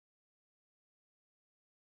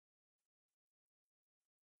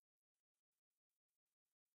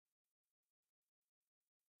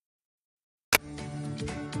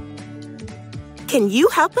can you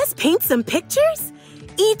help us paint some pictures?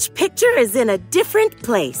 Each picture is in a different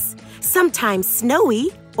place, sometimes snowy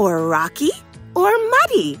or rocky or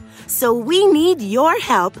muddy. So we need your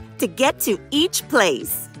help to get to each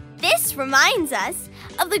place. This reminds us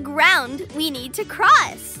of the ground we need to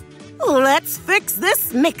cross. Let's fix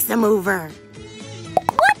this mix-a-mover.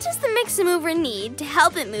 What does the mix-a-mover need to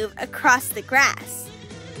help it move across the grass?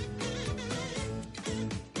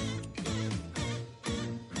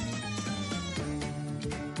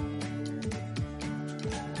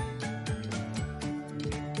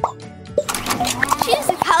 Choose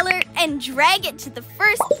a color and drag it to the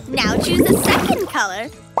first. Now choose a second color.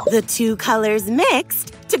 The two colors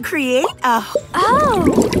mixed to create a... Oh,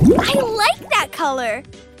 I like that color.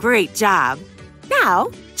 Great job.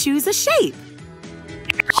 Now choose a shape.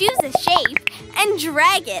 Choose a shape and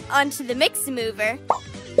drag it onto the mix-a-mover.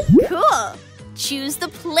 Cool. Choose the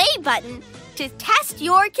play button to test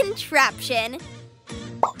your contraption.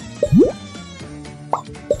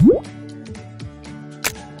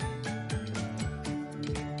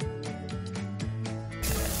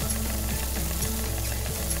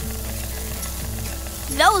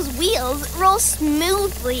 Those wheels roll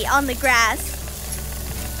smoothly on the grass.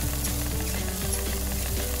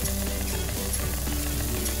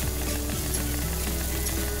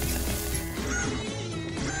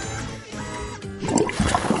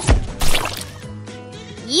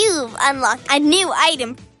 You've unlocked a new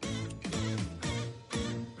item.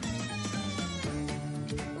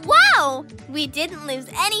 Wow! We didn't lose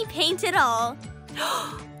any paint at all.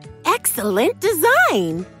 Excellent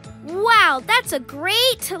design! Wow, that's a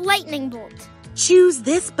great lightning bolt. Choose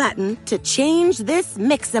this button to change this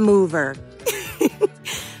mix-a-mover.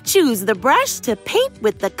 Choose the brush to paint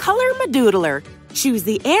with the color Madoodler. Choose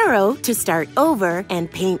the arrow to start over and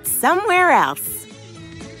paint somewhere else.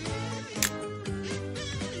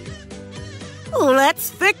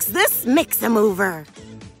 Let's fix this mix-a-mover.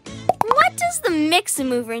 What does the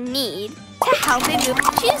mix-a-mover need to help it move?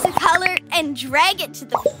 Choose a color and drag it to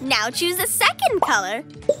the... Now choose a second color.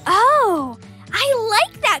 Oh, I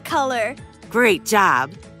like that color. Great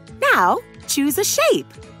job. Now choose a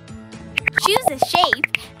shape. Choose a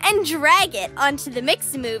shape and drag it onto the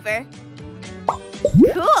mix-a-mover.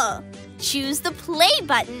 Cool. Choose the play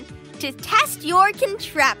button to test your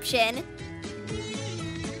contraption.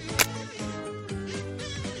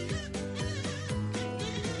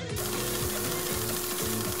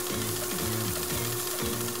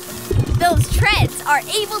 Those treads are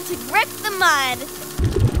able to grip the mud.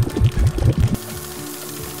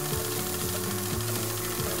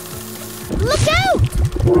 Look out!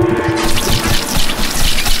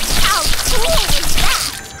 How cool is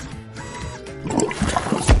that?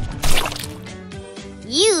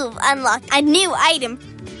 You've unlocked a new item.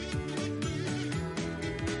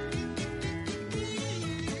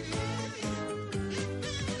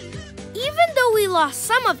 Even though we lost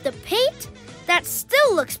some of the paint, that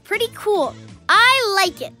still looks pretty cool. I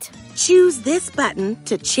like it. Choose this button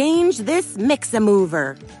to change this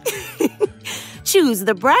mix-a-mover. Choose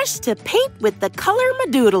the brush to paint with the color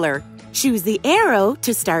Madoodler. Choose the arrow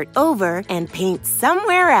to start over and paint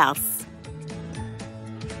somewhere else.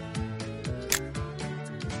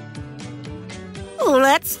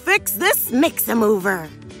 Let's fix this mix-a-mover.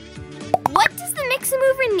 What does the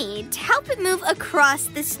mix-a-mover need to help it move across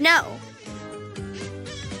the snow?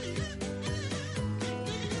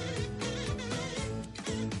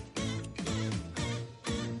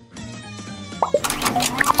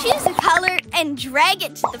 Choose a color and drag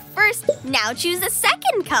it to the first. Now choose a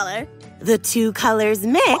second color. The two colors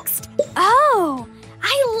mixed. Oh,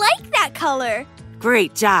 I like that color.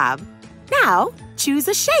 Great job. Now choose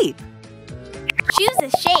a shape. Choose a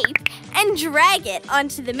shape and drag it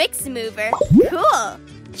onto the mix-a-mover. Cool.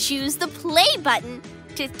 Choose the play button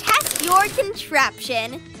to test your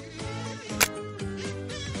contraption.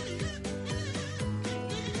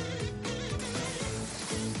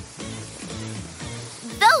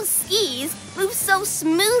 Those skis move so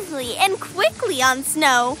smoothly and quickly on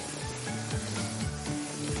snow.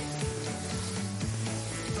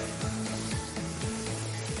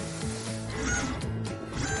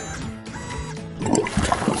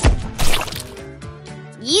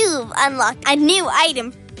 You've unlocked a new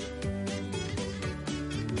item.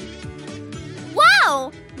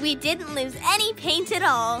 Wow! We didn't lose any paint at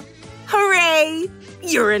all. Hooray!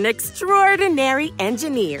 You're an extraordinary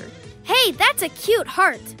engineer. Hey, that's a cute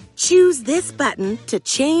heart. Choose this button to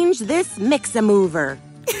change this mix-a-mover.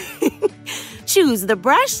 Choose the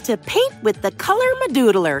brush to paint with the color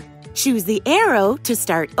Madoodler. Choose the arrow to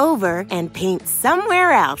start over and paint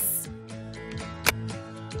somewhere else.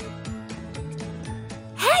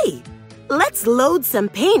 Hey, Let's load some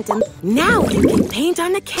paint and now you can paint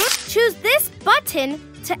on the canvas. Choose this button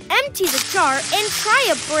to empty the jar and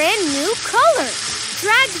try a brand new color.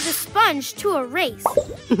 Drag the sponge to erase.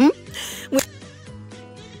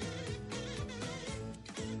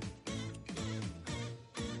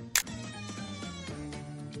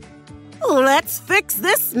 Let's fix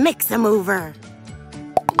this mix-a-mover.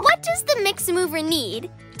 What does the mix-a-mover need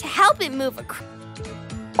to help it move across?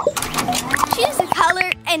 Choose a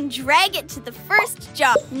color and drag it to the first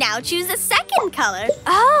jar. Now choose a second color.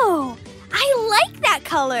 Oh, I like that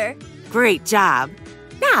color. Great job.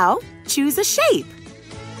 Now choose a shape.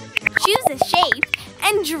 Choose a shape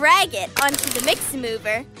and drag it onto the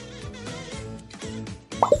mix-a-mover.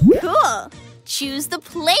 Cool. Choose the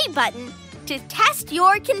play button to test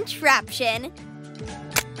your contraption.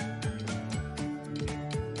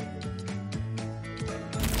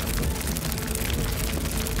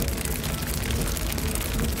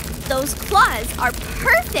 Those claws are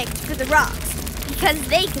perfect for the rocks because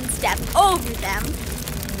they can step over them.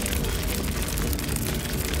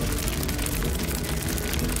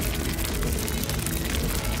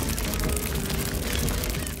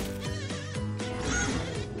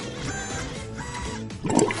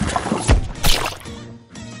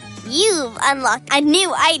 You've unlocked a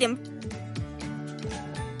new item.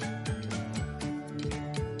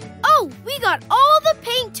 Oh, we got all the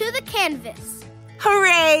paint to the canvas.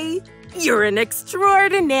 Hooray! You're an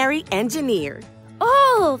extraordinary engineer.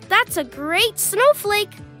 Oh, that's a great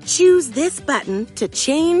snowflake. Choose this button to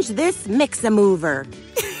change this mix-a-mover.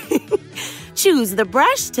 Choose the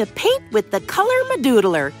brush to paint with the color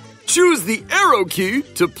Madoodler. Choose the arrow key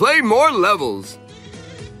to play more levels.